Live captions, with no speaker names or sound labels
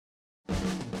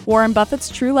Warren Buffett's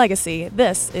true legacy.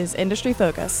 This is Industry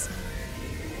Focus.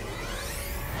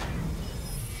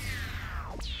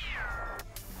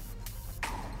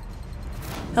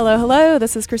 Hello,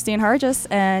 this is Christine Hargis,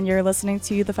 and you're listening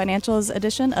to the Financials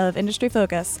edition of Industry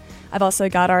Focus. I've also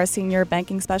got our senior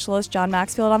banking specialist, John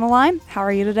Maxfield, on the line. How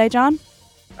are you today, John?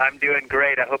 I'm doing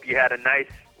great. I hope you had a nice,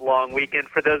 long weekend.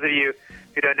 For those of you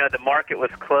who don't know, the market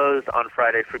was closed on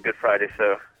Friday for Good Friday,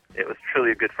 so it was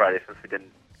truly a good Friday since we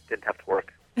didn't have to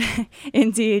work.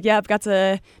 Indeed. Yeah, I've got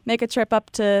to make a trip up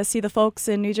to see the folks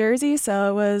in New Jersey,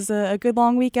 so it was a good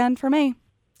long weekend for me.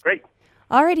 Great.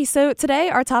 Alrighty, so today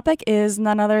our topic is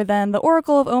none other than the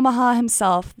Oracle of Omaha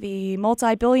himself, the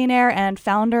multi-billionaire and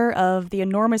founder of the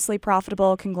enormously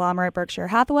profitable conglomerate Berkshire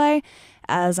Hathaway.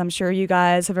 As I'm sure you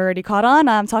guys have already caught on,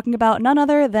 I'm talking about none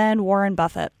other than Warren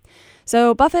Buffett.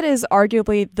 So Buffett is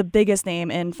arguably the biggest name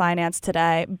in finance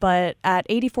today, but at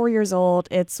 84 years old,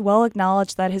 it's well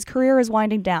acknowledged that his career is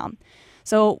winding down.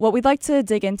 So what we'd like to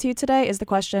dig into today is the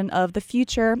question of the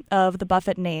future of the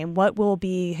Buffett name. What will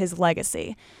be his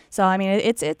legacy? So, I mean,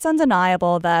 it's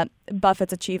undeniable that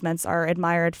Buffett's achievements are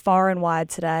admired far and wide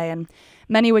today, and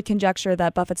many would conjecture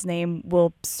that Buffett's name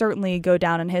will certainly go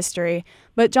down in history.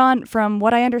 But John, from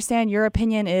what I understand, your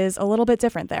opinion is a little bit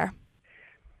different there.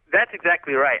 That's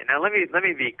exactly right. Now, let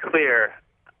me be clear.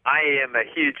 I am a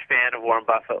huge fan of Warren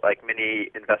Buffett, like many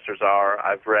investors are.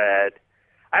 I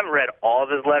haven't read all of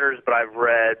his letters, but I've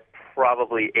read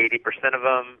probably 80% of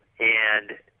them.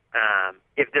 And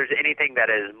if there's anything that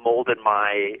has molded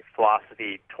my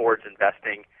philosophy towards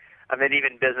investing, I mean,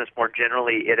 even business more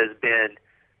generally, it has been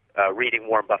reading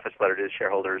Warren Buffett's letter to the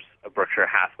shareholders of Berkshire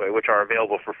Hathaway, which are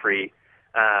available for free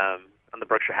on the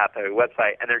Berkshire Hathaway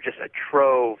website. And they're just a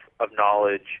trove of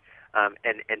knowledge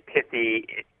and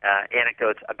pithy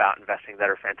anecdotes about investing that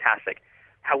are fantastic.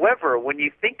 However, when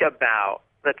you think about,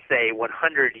 let's say,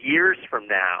 100 years from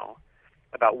now,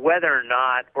 about whether or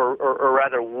not, or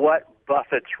rather what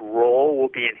Buffett's role will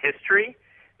be in history,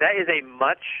 that is a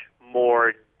much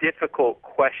more difficult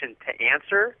question to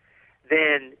answer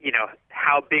than,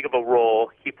 how big of a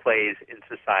role he plays in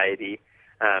society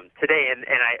today. And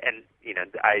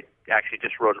I actually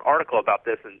just wrote an article about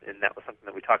this, and that was something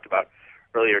that we talked about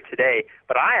earlier today.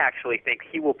 But I actually think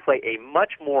he will play a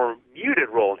much more muted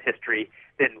role in history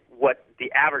than what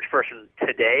the average person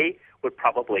today would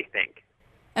probably think.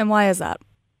 And why is that?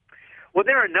 Well,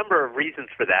 there are a number of reasons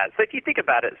for that. So if you think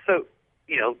about it,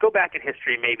 go back in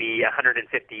history maybe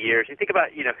 150 years, and think about,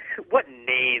 what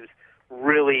names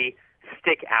really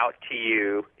stick out to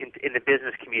you in the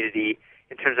business community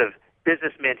in terms of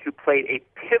businessmen who played a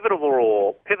pivotal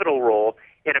role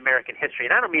in American history.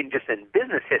 And I don't mean just in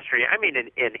business history. I mean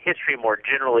in history more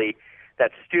generally,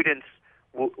 that students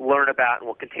will learn about and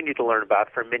will continue to learn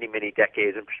about for many, many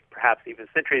decades and perhaps even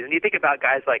centuries. And you think about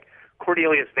guys like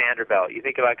Cornelius Vanderbilt. You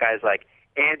think about guys like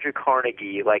Andrew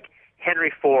Carnegie, like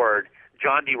Henry Ford,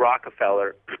 John D.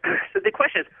 Rockefeller. So the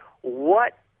question is,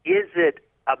 what is it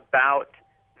about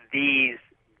these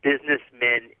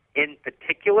businessmen in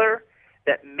particular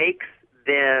that makes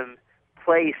them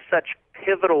play such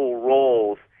pivotal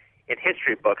roles in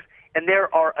history books? And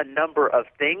there are a number of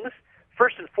things.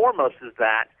 First and foremost is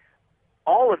that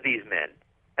all of these men,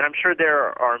 and I'm sure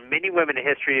there are many women in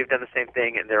history who have done the same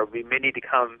thing, and there will be many to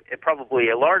come, and probably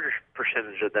a larger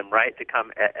percentage of them, right, to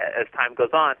come as time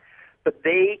goes on, but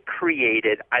they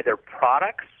created either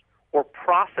products or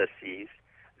processes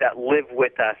that live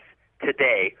with us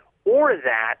today, or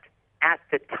that at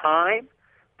the time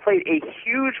played a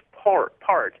huge part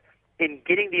in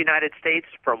getting the United States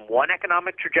from one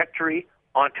economic trajectory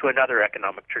onto another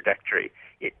economic trajectory.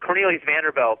 Cornelius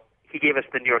Vanderbilt, he gave us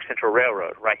the New York Central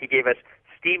Railroad, right? He gave us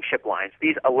steamship lines.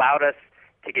 These allowed us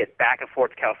to get back and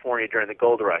forth to California during the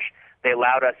gold rush. They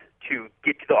allowed us to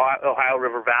get to the Ohio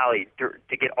River Valley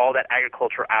to get all that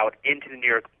agriculture out into the New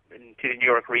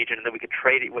York region, and then we could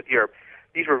trade it with Europe.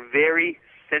 These were very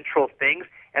central things,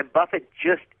 and Buffett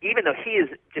even though he is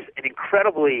just an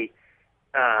incredibly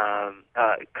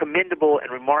commendable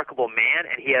and remarkable man,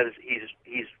 and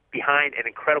he's behind an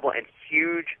incredible and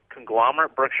huge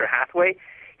conglomerate, Berkshire Hathaway,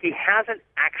 he hasn't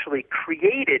actually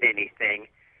created anything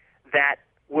that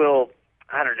will,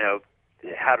 I don't know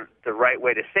how the right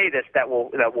way to say this, that will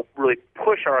really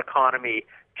push our economy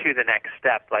to the next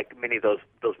step, like many of those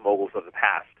moguls of the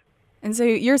past. And so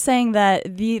you're saying that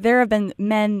there have been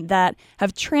men that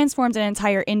have transformed an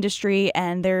entire industry,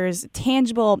 and there's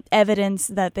tangible evidence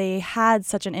that they had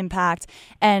such an impact,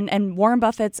 and Warren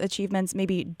Buffett's achievements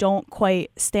maybe don't quite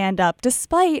stand up,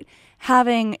 despite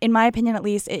having, in my opinion at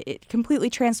least, it completely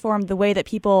transformed the way that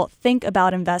people think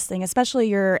about investing, especially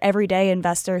your everyday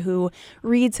investor who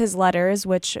reads his letters,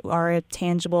 which are a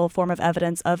tangible form of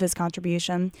evidence of his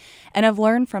contribution, and have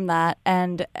learned from that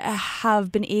and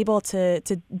have been able to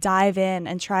dive in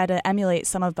and try to emulate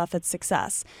some of Buffett's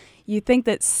success. You think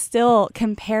that still,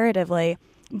 comparatively,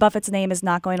 Buffett's name is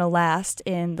not going to last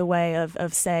in the way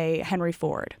of say, Henry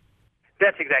Ford.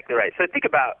 That's exactly right. So think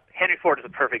about Henry Ford as a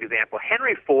perfect example.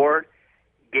 Henry Ford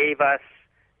gave us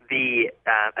the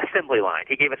assembly line.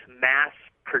 He gave us mass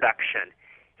production.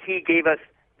 He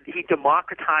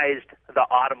democratized the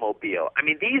automobile. I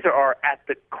mean, these are at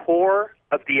the core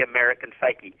of the American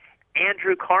psyche.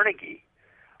 Andrew Carnegie,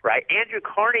 right? Andrew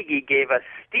Carnegie gave us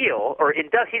steel,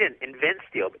 he didn't invent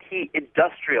steel, but he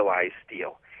industrialized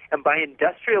steel. And by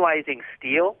industrializing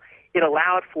steel, it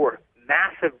allowed for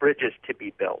massive bridges to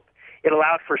be built. It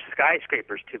allowed for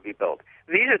skyscrapers to be built.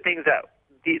 These are things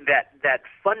that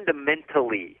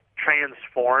fundamentally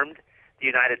transformed the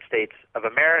United States of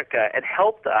America and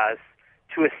helped us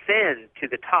to ascend to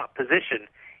the top position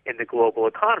in the global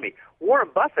economy. Warren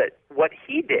Buffett, what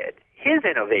he did, his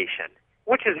innovation,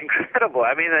 which is incredible.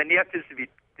 I mean, and you have to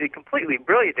be completely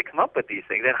brilliant to come up with these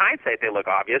things. In hindsight, they look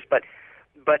obvious, but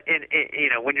in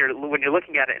when you're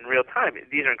looking at it in real time,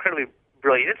 these are incredibly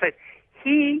brilliant insights.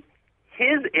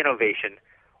 His innovation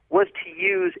was to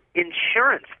use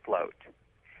insurance float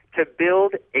to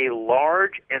build a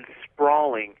large and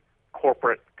sprawling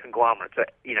corporate conglomerate. So,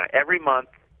 every month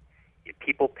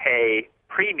people pay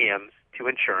premiums to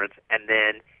insurance, and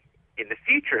then in the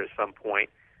future at some point,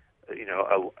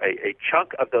 a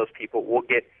chunk of those people will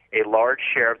get a large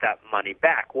share of that money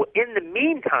back. Well, in the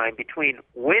meantime, between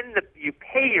when you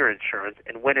pay your insurance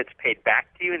and when it's paid back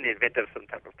to you in the event of some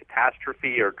type of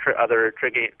catastrophe or other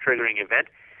triggering event,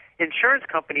 insurance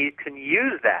companies can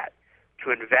use that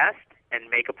to invest and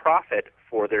make a profit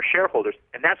for their shareholders.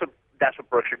 And that's what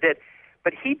Berkshire did.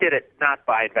 But he did it not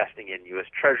by investing in U.S.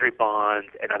 Treasury bonds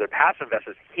and other passive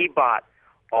investments. He bought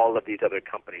all of these other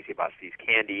companies. He bought See's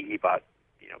Candy. He bought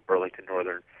Burlington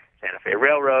Northern, Santa Fe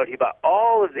Railroad. He bought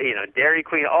all of the, Dairy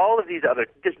Queen, all of these other,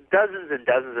 just dozens and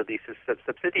dozens of these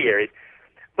subsidiaries.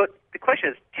 But the question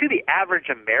is, to the average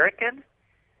American,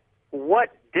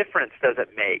 what difference does it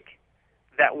make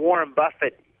that Warren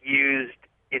Buffett used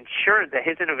insurance, that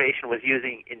his innovation was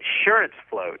using insurance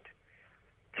float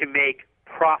to make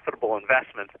profitable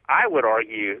investments? I would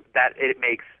argue that it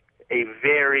makes a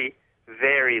very,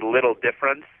 very little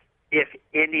difference, if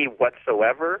any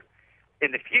whatsoever,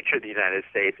 in the future of the United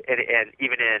States and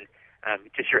even in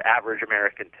just your average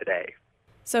American today.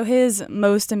 So his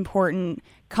most important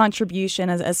contribution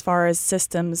as far as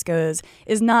systems goes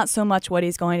is not so much what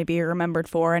he's going to be remembered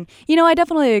for. And, I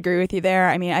definitely agree with you there.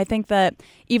 I mean, I think that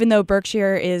even though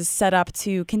Berkshire is set up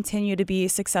to continue to be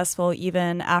successful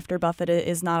even after Buffett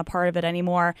is not a part of it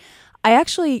anymore, I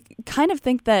actually kind of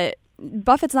think that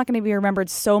Buffett's not going to be remembered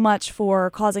so much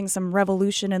for causing some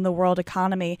revolution in the world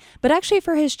economy, but actually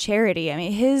for his charity. I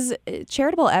mean, his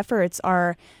charitable efforts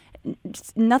are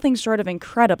nothing short of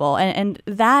incredible. And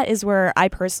that is where I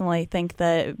personally think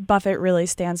that Buffett really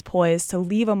stands poised to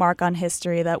leave a mark on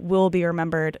history that will be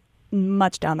remembered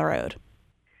much down the road.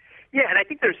 Yeah, and I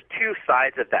think there's two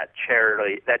sides of that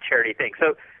charity thing.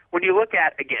 So when you look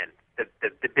at, again,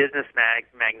 the business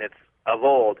magnates of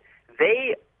old,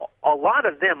 a lot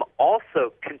of them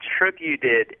also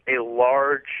contributed a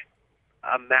large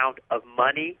amount of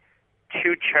money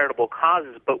to charitable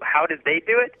causes. But how did they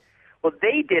do it? Well,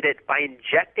 they did it by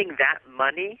injecting that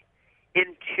money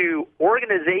into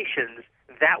organizations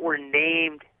that were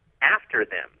named after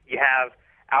them. You have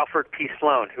Alfred P.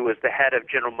 Sloan, who was the head of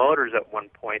General Motors at one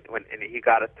point, and he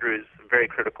got it through some very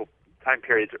critical time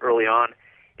periods early on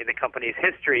in the company's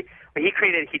history. When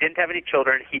he didn't have any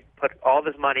children. He put all of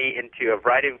his money into a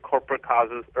variety of corporate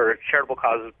causes or charitable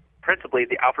causes, principally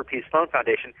the Alfred P. Sloan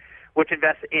Foundation, which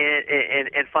invests in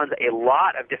and funds a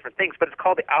lot of different things, but it's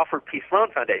called the Alfred P. Sloan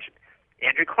Foundation.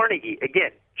 Andrew Carnegie,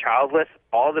 again, childless,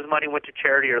 all of his money went to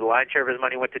charity, or the lion's share of his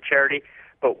money went to charity,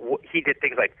 but he did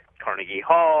things like Carnegie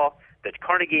Hall, the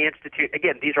Carnegie Institute.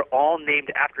 Again, these are all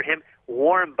named after him.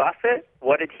 Warren Buffett,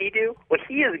 what did he do? Well,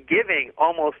 he is giving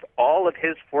almost all of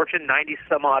his fortune,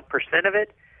 90-some-odd% of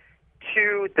it,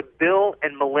 to the Bill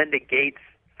and Melinda Gates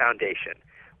Foundation,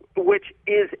 which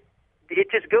is,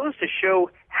 it just goes to show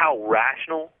how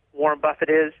rational Warren Buffett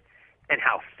is and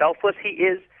how selfless he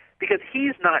is, because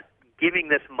he's not giving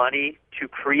this money to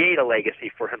create a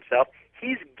legacy for himself.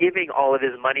 He's giving all of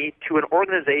his money to an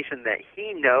organization that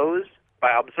he knows by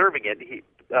observing it.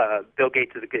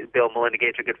 Bill and Melinda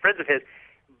Gates are good friends of his.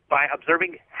 By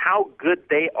observing how good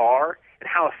they are and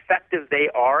how effective they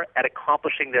are at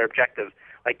accomplishing their objectives,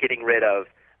 like getting rid of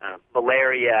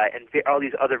malaria and all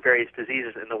these other various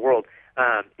diseases in the world.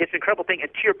 It's an incredible thing.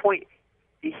 And to your point,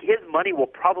 his money will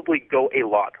probably go a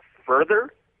lot further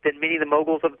than many of the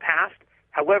moguls of the past.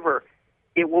 However,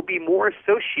 it will be more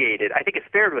associated. I think it's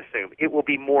fair to assume it will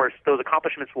be more. Those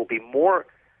accomplishments will be more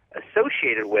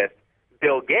associated with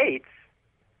Bill Gates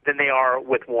than they are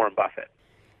with Warren Buffett.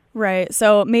 Right.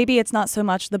 So maybe it's not so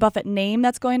much the Buffett name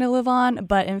that's going to live on,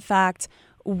 but in fact,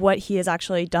 what he has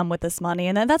actually done with this money.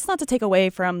 And that's not to take away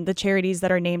from the charities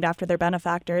that are named after their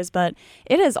benefactors, but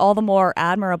it is all the more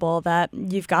admirable that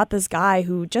you've got this guy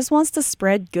who just wants to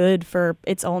spread good for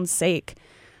its own sake.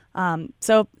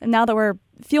 So now that we're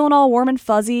feeling all warm and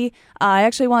fuzzy, I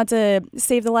actually want to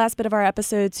save the last bit of our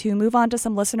episode to move on to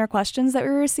some listener questions that we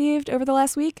received over the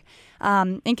last week.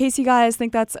 In case you guys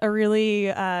think that's a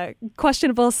really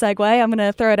questionable segue, I'm going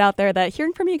to throw it out there that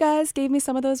hearing from you guys gave me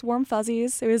some of those warm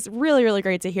fuzzies. It was really, really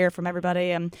great to hear from everybody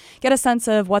and get a sense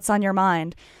of what's on your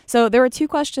mind. So there were two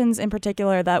questions in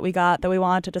particular that we got that we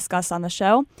wanted to discuss on the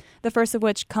show. The first of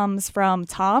which comes from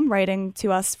Tom, writing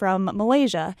to us from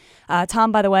Malaysia.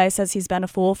 Tom, by the way, says he's been a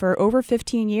fool for over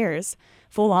 15 years,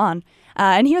 full on.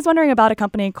 And he was wondering about a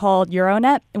company called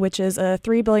Euronet, which is a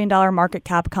 $3 billion market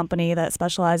cap company that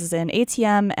specializes in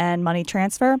ATM and money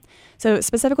transfer. So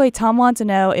specifically, Tom wants to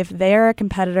know if they're a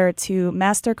competitor to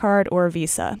MasterCard or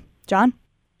Visa. John?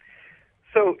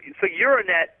 So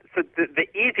Euronet, the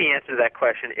easy answer to that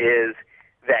question is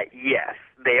that yes,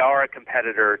 they are a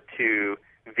competitor to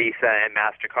Visa and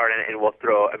MasterCard, and we'll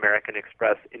throw American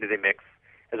Express into the mix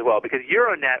as well. Because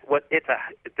Euronet,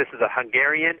 this is a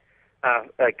Hungarian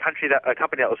a company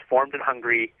that was formed in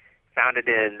Hungary, founded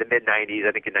in the mid-'90s,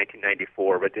 I think in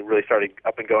 1994, but it really started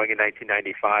up and going in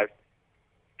 1995.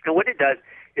 And what it does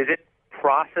is it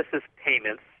processes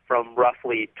payments from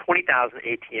roughly 20,000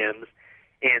 ATMs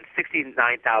and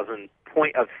 69,000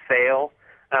 point-of-sale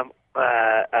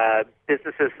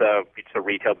businesses, so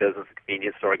retail business,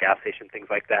 convenience store, gas station, things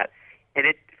like that. And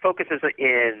it focuses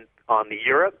on the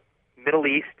Europe, Middle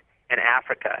East, and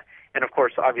Africa. And, of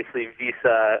course, obviously,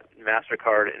 Visa,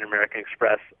 MasterCard, and American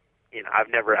Express, I've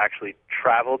never actually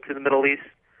traveled to the Middle East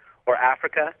or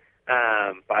Africa.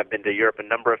 But I've been to Europe a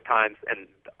number of times, and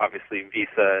obviously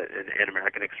Visa and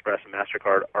American Express and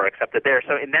MasterCard are accepted there.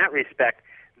 So in that respect,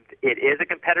 it is a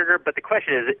competitor, but the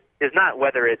question is not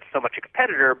whether it's so much a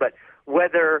competitor, but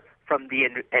whether from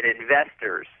an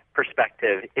investor's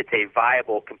perspective it's a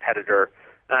viable competitor.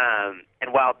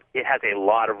 And while it has a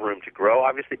lot of room to grow,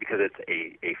 obviously, because it's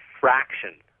a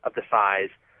fraction of the size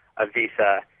of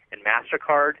Visa and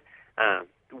MasterCard,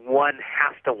 one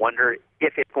has to wonder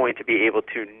if it's going to be able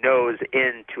to nose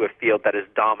into a field that is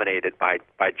dominated by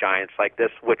giants like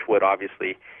this, which would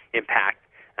obviously impact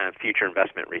future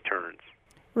investment returns.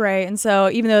 Right. And so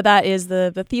even though that is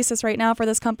the thesis right now for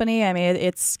this company, I mean,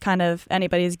 it's kind of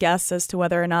anybody's guess as to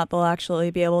whether or not they'll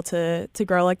actually be able to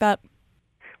grow like that.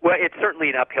 Well, it's certainly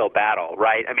an uphill battle,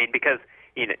 right? I mean, because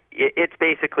it's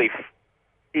basically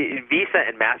Visa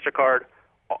and MasterCard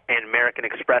and American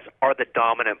Express are the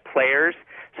dominant players,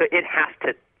 so it has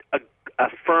to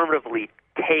affirmatively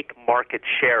take market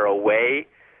share away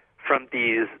from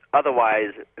these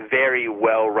otherwise very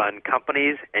well-run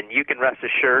companies, and you can rest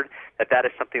assured that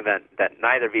is something that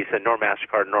neither Visa nor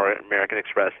MasterCard nor American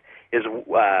Express is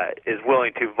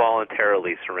willing to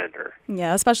voluntarily surrender.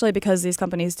 Yeah, especially because these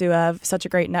companies do have such a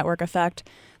great network effect.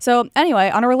 So anyway,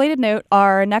 on a related note,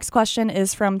 our next question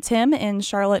is from Tim in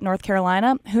Charlotte, North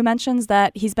Carolina, who mentions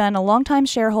that he's been a longtime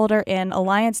shareholder in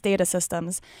Alliance Data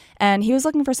Systems, and he was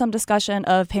looking for some discussion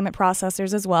of payment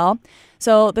processors as well.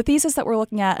 So the thesis that we're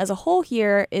looking at as a whole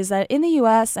here is that in the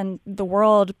U.S. and the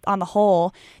world on the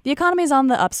whole, the economy is on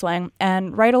the upswing,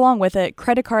 and right along with it,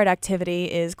 credit card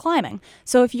activity is climbing.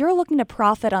 So if you're looking to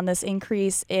profit on this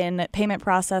increase in payment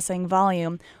processing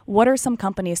volume, what are some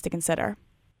companies to consider?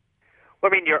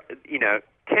 Well, I mean,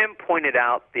 Tim pointed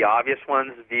out the obvious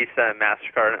ones, Visa and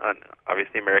MasterCard, and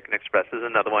obviously American Express is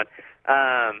another one.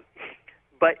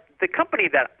 But the company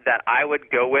that I would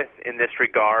go with in this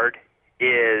regard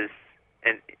is,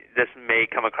 and this may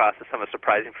come across as somewhat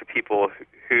surprising for people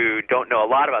who don't know a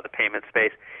lot about the payment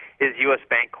space, is U.S.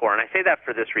 Bancorp. And I say that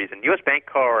for this reason. U.S.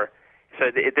 Bancorp, so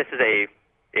this is the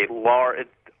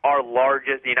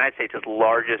United States'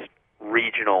 largest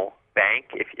regional bank,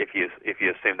 if you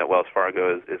assume that Wells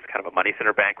Fargo is kind of a money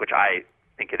center bank, which I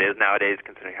think it is nowadays,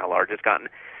 considering how large it's gotten.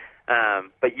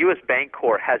 But U.S.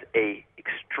 Bancorp has a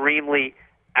extremely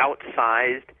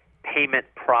outsized payment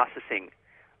processing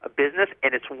business,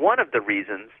 and it's one of the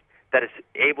reasons that it's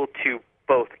able to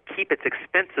both keep its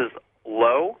expenses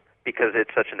low because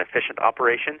it's such an efficient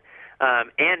operation,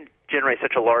 and generate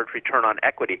such a large return on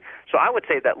equity. So I would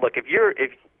say that, look, if you're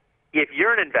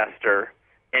an investor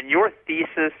and your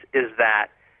thesis is that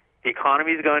the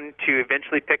economy is going to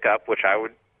eventually pick up, which I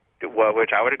would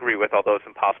agree with, although it's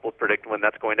impossible to predict when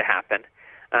that's going to happen,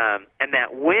 and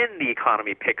that when the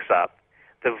economy picks up,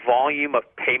 the volume of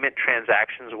payment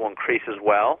transactions will increase as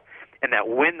well, and that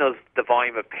when the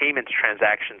volume of payments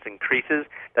transactions increases,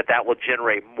 that will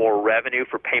generate more revenue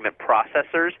for payment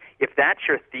processors. If that's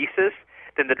your thesis,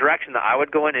 then the direction that I would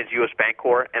go in is U.S.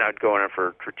 Bancorp, and I would go in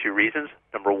for two reasons.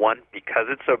 Number one, because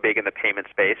it's so big in the payment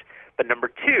space, but number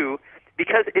two,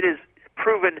 because it is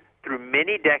proven through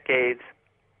many decades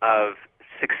of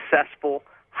successful,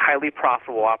 highly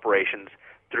profitable operations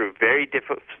through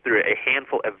a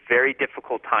handful of very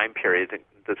difficult time periods,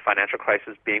 the financial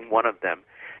crisis being one of them,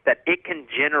 that it can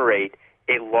generate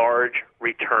a large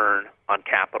return on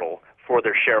capital for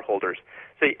their shareholders.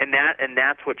 So, and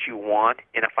that's what you want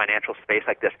in a financial space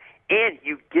like this. And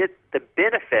you get the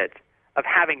benefit of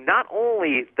having not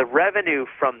only the revenue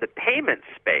from the payment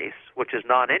space, which is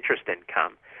non-interest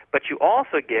income, but you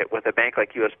also get, with a bank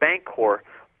like U.S. Bancorp,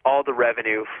 all the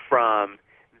revenue from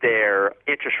their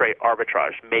interest rate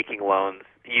arbitrage, making loans,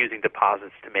 using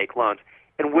deposits to make loans.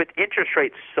 And with interest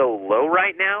rates so low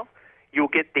right now, you'll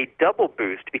get the double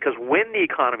boost, because when the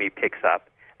economy picks up,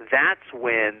 that's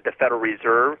when the Federal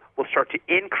Reserve will start to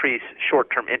increase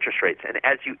short-term interest rates. And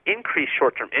as you increase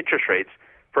short-term interest rates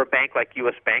for a bank like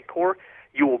U.S. Bancorp,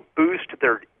 you will boost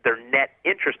their net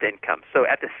interest income. So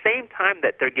at the same time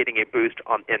that they're getting a boost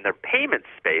in their payment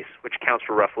space, which counts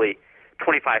for roughly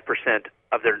 25%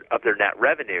 of their net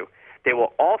revenue, they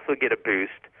will also get a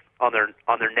boost on their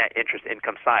net interest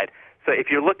income side. So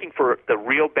if you're looking for the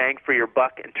real bang for your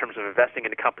buck in terms of investing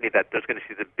in a company that there's going to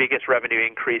see the biggest revenue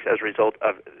increase as a result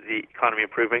of the economy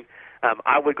improving,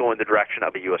 I would go in the direction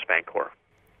of a U.S. Bancorp.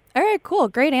 All right, cool.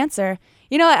 Great answer.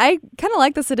 You know, I kind of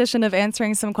like this edition of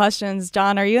answering some questions.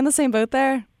 John, are you in the same boat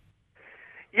there?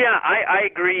 Yeah, I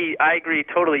agree. I agree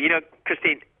totally. You know,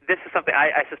 Christine, this is something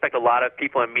I suspect a lot of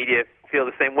people in media feel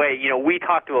the same way. You know, we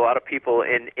talk to a lot of people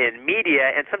in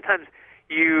media, and sometimes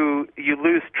you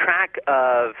lose track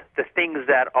of the things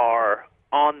that are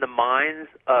on the minds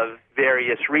of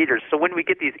various readers. So when we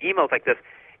get these emails like this,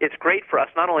 it's great for us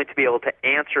not only to be able to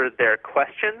answer their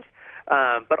questions,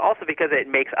 but also because it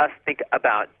makes us think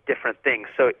about different things.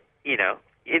 So, you know,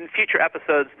 in future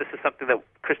episodes, this is something that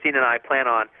Christine and I plan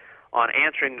on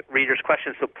answering readers'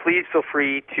 questions. So please feel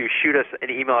free to shoot us an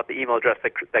email at the email address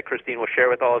that Christine will share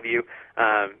with all of you.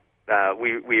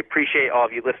 We appreciate all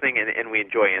of you listening, and we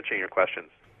enjoy answering your questions.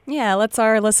 Yeah, let's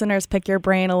our listeners pick your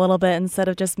brain a little bit instead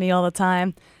of just me all the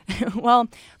time. Well,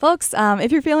 folks,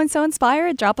 if you're feeling so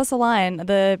inspired, drop us a line.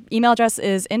 The email address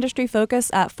is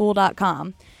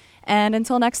industryfocus@fool.com. And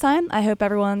until next time, I hope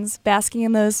everyone's basking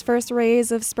in those first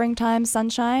rays of springtime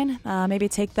sunshine. Maybe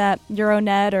take that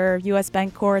Euronet or US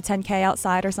Bancorp 10K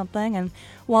outside or something, and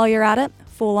while you're at it,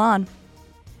 fool on.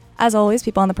 As always,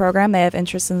 people on the program may have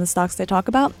interest in the stocks they talk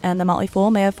about, and the Motley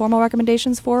Fool may have formal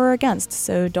recommendations for or against,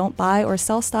 so don't buy or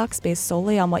sell stocks based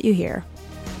solely on what you hear.